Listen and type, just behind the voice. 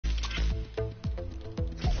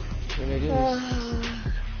Should I do this?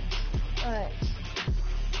 Alright.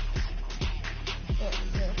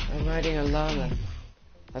 I'm riding a llama.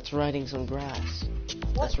 That's riding some grass.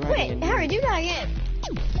 That's Wait, Harry, do that again.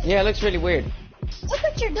 Yeah, it looks really weird. Look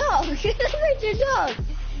at your dog. Look at your dog.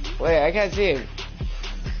 Wait, I can't see him.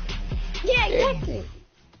 Yeah, exactly.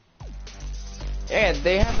 Yeah,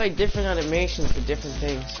 they have like different animations for different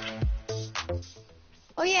things.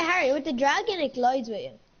 Oh yeah, Harry, with the dragon it glides with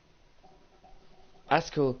you. That's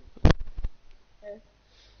cool.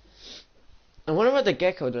 I wonder what the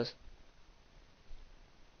gecko does.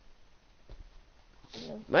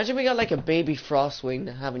 Imagine we got like a baby frostwing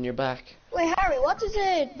to have on your back. Wait, Harry, what does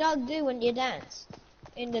a dog do when you dance?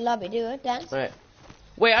 In the lobby, do it? Dance? Right.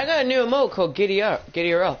 Wait, I got a new emote called Giddy Up.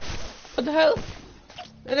 Giddy her up. What the hell?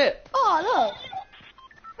 Look at it. Oh, look.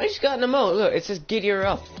 I just got an emote. Look, it says Giddy her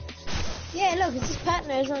up. Yeah, look, it's just patting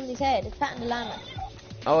her on his head. It's patting the llama.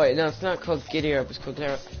 Oh wait, no, it's not called Giddy her up. It's called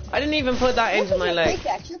Clara. I didn't even put that into my leg.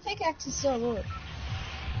 Your pickaxe is so good.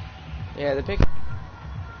 Yeah, the pick.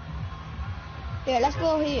 Yeah, let's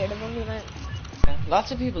go here, the Bungie Mountain.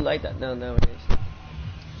 Lots of people like that now nowadays.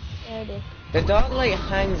 Yeah, I do. The dog like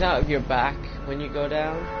hangs out of your back when you go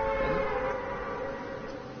down.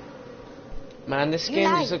 Man, the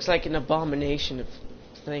skin just looks like an abomination of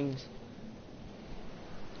things.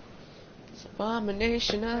 It's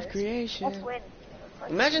abomination of creation. Let's win.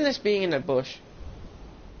 Imagine this being in a bush.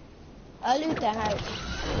 I'll loot the house.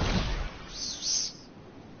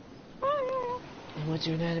 I went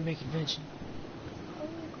to an anime convention.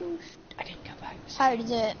 I didn't come back. How there's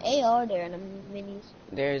an AR there and a minis.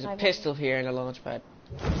 There's a pistol here and a launch pad.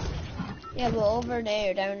 Yeah, but over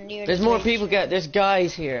there, down near. There's more people. There's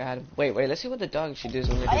guys here, Adam. Wait, let's see what the dog should do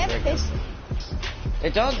when they do I have a break. pistol. The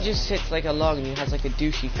dog just sits like a log and he has like a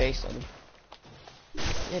douchey face on him.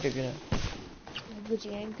 Yeah, they're gonna. Gucci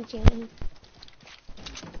gang, Gucci gang.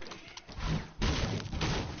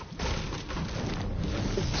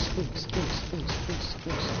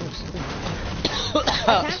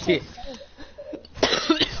 Oh shit.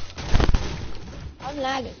 I'm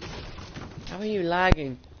lagging. How are you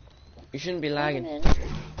lagging? You shouldn't be lagging.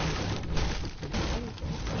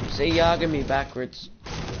 Say Yagami backwards.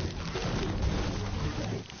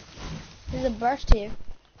 There's a burst here.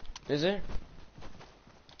 Is there?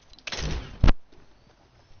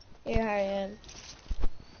 Here I am.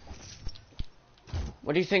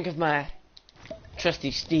 What do you think of my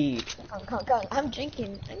trusty steed? Come on. I'm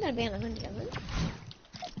drinking. I'm gonna be on 100 of it.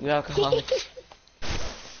 You alcoholic.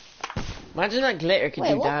 Imagine that glitter could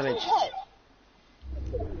do damage.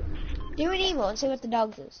 Do an emo and see what the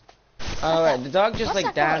dog does. Oh right, the dog just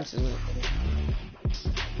like dances with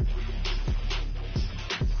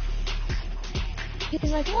it.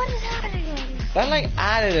 He's like, what is happening? That like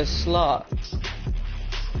added a slot.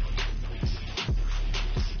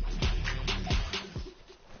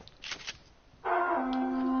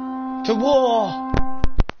 To war!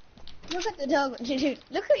 Look at the dog. Dude,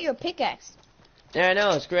 look at your pickaxe. Yeah, I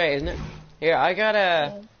know, it's great, isn't it? Here, I got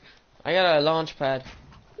a launch pad.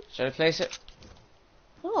 Should I place it?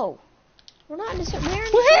 No. We're not in the same. We're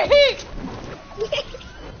in the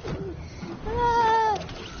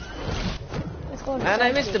Let's go. And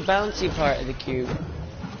I missed the bouncy part of the cube.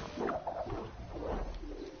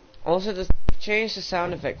 Also, just change the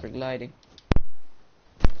sound effect for gliding.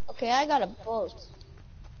 Okay, I got a bolt.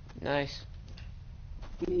 Nice.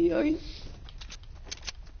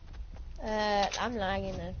 I'm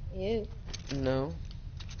lagging now. You. No.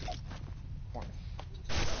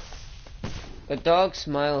 The dog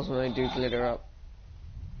smiles when I do glitter up.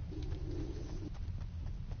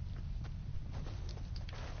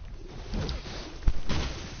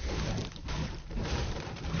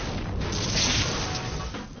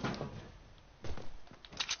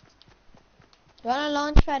 You wanna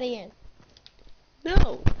launch pad again?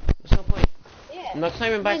 No. There's no point. Yeah. I'm not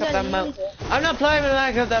climbing back up that mountain. I'm not climbing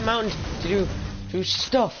back up that mountain to do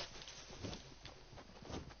stuff.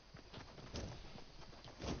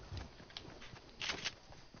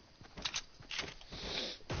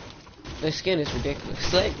 The skin is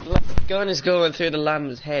ridiculous. Like, gun is going through the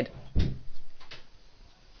lamb's head.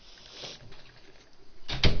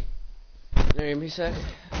 There you be sec.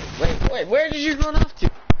 Wait, where did you run off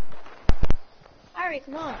to? Harry,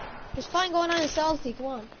 come on. There's fun going on in Salty, come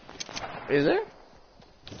on. Is there?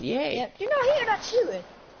 Yay. Yep. You're not here, not shooting.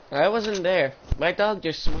 I wasn't there. My dog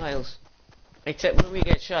just smiles. Except when we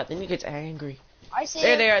get shot, then he gets angry. I see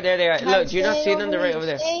There they are. Look, do you not see them? They're right here. over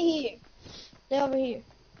there. Stay here. Stay over here.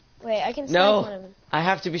 Wait, I can snipe No, one of them. I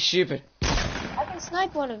have to be stupid. I can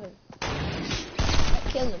snipe one of them. I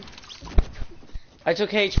killed him. I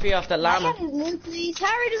took HP off that llama. I haven't loot these.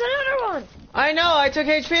 Harry, there's another one. I know, I took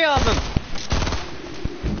HP off him.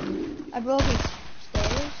 I broke his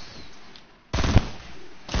stairs.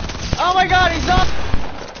 Oh my god, he's up!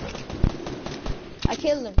 I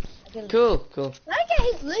killed him. Cool, cool. I get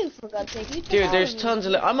his loot for God's sake. You took Dude, all there's of tons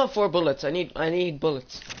of his loot. I'm on 4 bullets. I need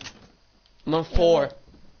bullets. I'm on 4.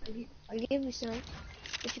 loot. I'll give you some.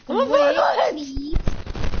 If you I'm on can 4 wait, bullets! please.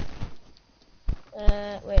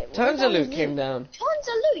 Wait. Tons of loot came down. Tons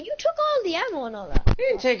of loot. You took all the ammo and all that. I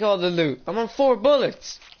didn't take all the loot. I'm on 4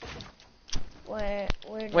 bullets. Where?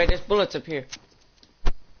 Wait, there's bullets up here.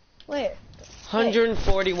 Where?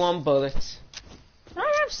 141 bullets. Can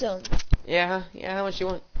I have some? Yeah, how much you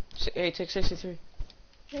want? Hey, take 63.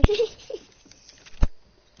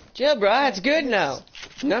 Chill, bro, it's good now.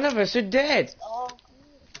 None of us are dead. Oh.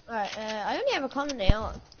 Alright, I only have a common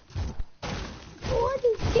now. What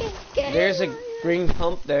is this? There's a green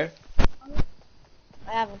pump there.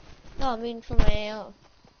 I haven't. No, I mean for my AR.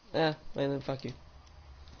 Yeah, well then fuck you.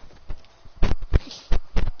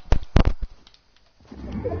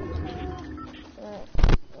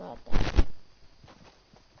 What the?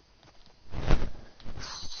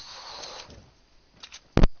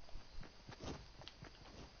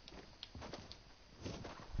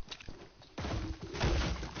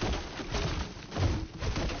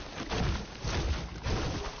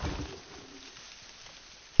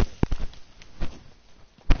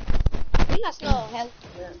 Lost no health.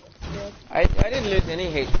 I didn't lose any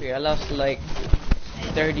HP. I lost like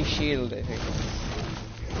 30 shield, I think.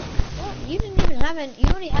 What? You didn't even have any. You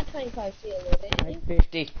only had 25 shield, didn't you?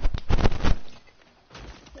 50.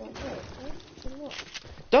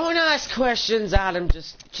 Don't ask questions, Adam.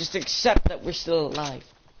 Just accept that we're still alive.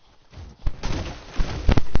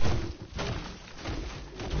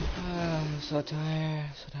 I'm so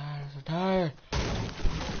tired, so tired, so tired.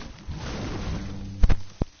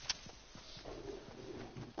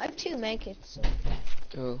 I have 2 make it. So.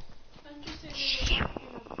 Cool.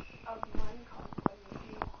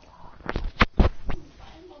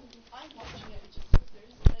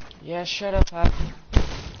 Yeah, shut up, Adam.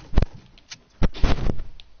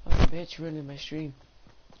 Oh, bitch, ruining my stream.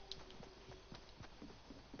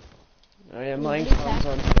 Oh yeah, Minecraft's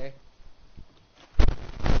on today.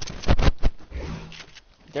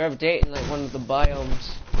 They're updating like one of the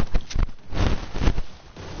biomes.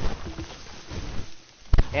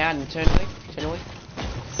 Yeah, Adam, turn away. Turn away.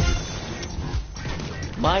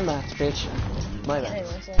 My maths, bitch. My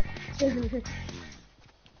maths.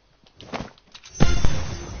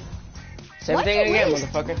 Same thing again,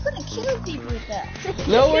 motherfucker. I'm gonna kill people with that.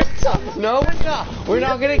 No, we're not. No, we're not. We're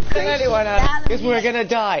not gonna kill anyone, Adam, because we're gonna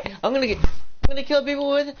die. I'm gonna kill people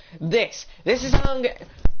with this. This is how I'm gonna.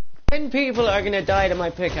 10 people are gonna die to my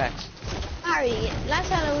pickaxe. Harry, last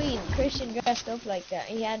Halloween, Christian dressed up like that.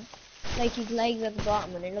 He had like his legs at the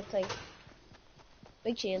bottom, and it looked like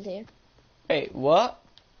big shield here. Wait, what?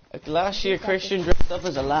 Like last year, Christian dressed up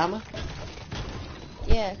as a llama.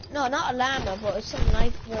 Yeah, no, not a llama, but it's something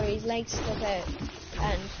like where his legs stuck out,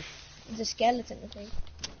 and it's a skeleton, I think.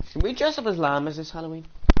 Should we dress up as llamas this Halloween?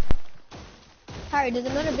 Harry, there's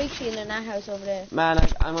another big shield in that house over there. Man,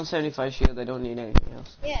 I'm on 75 shield. I don't need anything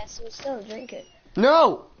else. Yeah, so still drink it.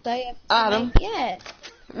 No! Adam. Yeah.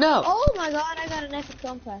 No! Oh my god, I got an epic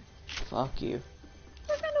compact. Fuck you.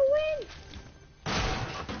 We're gonna win!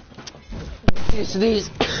 It's these.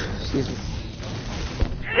 Excuse me.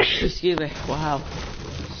 Excuse me. Wow.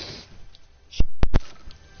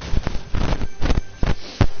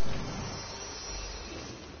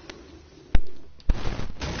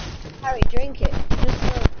 Harry, drink it. Just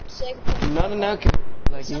for the sake of it. Not an alcohol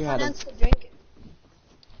like you Someone had. else could drink it.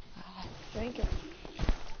 Drink it.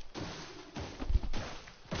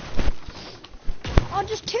 Oh,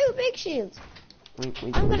 just 2 big shields. We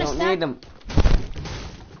I'm gonna don't start- need them.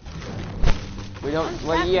 We don't.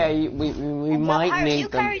 Well, yeah, we might Harry, need you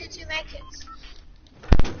them. carry the 2 medkits.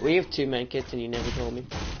 We have 2 main kits, and you never told me.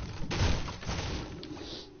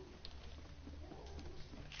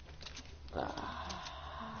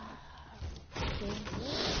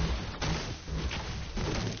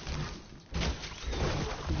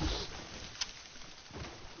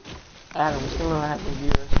 Adam, we still don't have any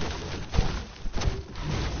viewers.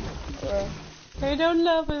 They don't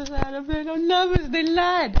love us, Adam. They don't love us. They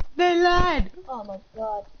lied. They lied. Oh my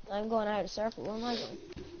god. I'm going out of circle. Where am I going?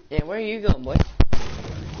 Yeah, where are you going, boy?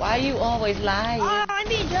 Why you always lying? I'm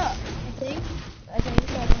being shot. I think. I don't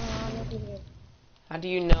know. Look at here. How do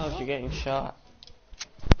you know if you're getting shot?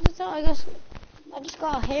 That's all I just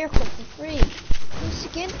got a haircut for free. You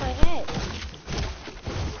skinned my head.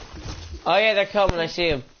 Oh yeah, they're coming. I see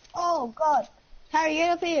them. Oh god. Harry, get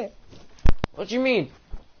up here. What do you mean?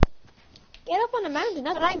 Get up on the mountain,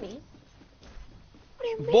 that's what I mean. What do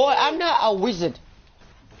you mean? Boy, I'm not a wizard.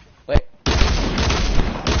 Wait.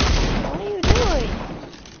 What are you doing?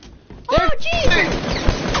 Oh, jeez!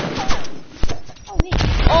 Oh, me.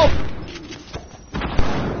 Oh!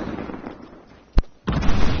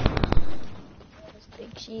 This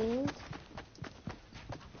big shield.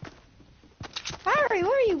 Harry,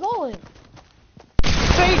 where are you going?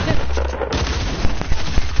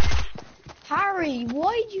 Harry,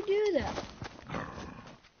 why'd you do that?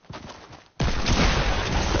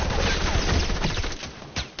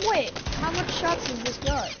 Wait, how much shots is this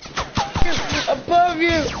guy? Above you!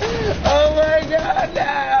 Oh my god,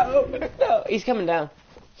 no! No, he's coming down.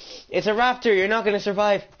 It's a raptor, you're not gonna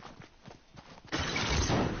survive.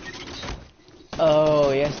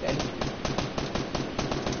 Oh, yes, Daddy.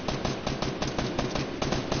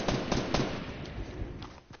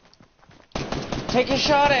 Take a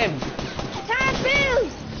shot at him! I can't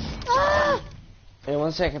move! Ah! Hey,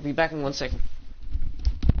 1 sec, I'll be back in 1 second.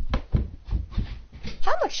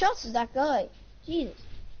 How much shots is that guy? Jesus.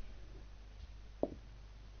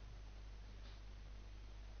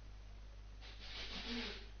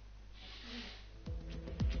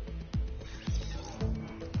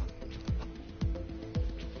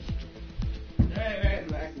 Right,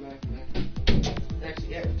 back. Actually,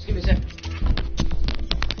 yeah, just give me a sec.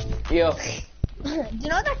 Yo. Do you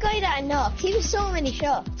know that guy that I knocked? He was so many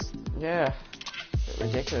shots. Yeah.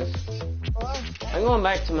 Ridiculous. Oh, I'm going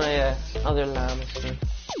back to my other lama stream.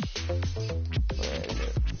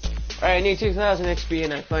 Alright, I need 2000 XP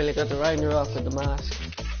and I finally got the riding rock with the mask.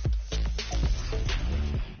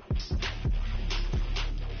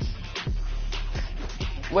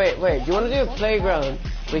 Wait, do you want to do a playground?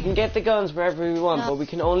 We can get the guns wherever we want, but we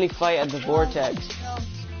can only fight at the vortex.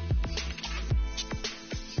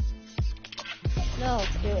 No,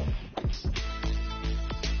 do it.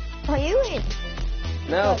 Are you in?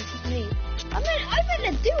 No. Oh, me. I'm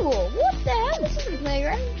in a duel. What the hell? This isn't a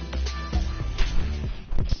playground.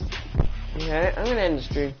 Yeah, I'm gonna end the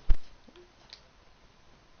stream.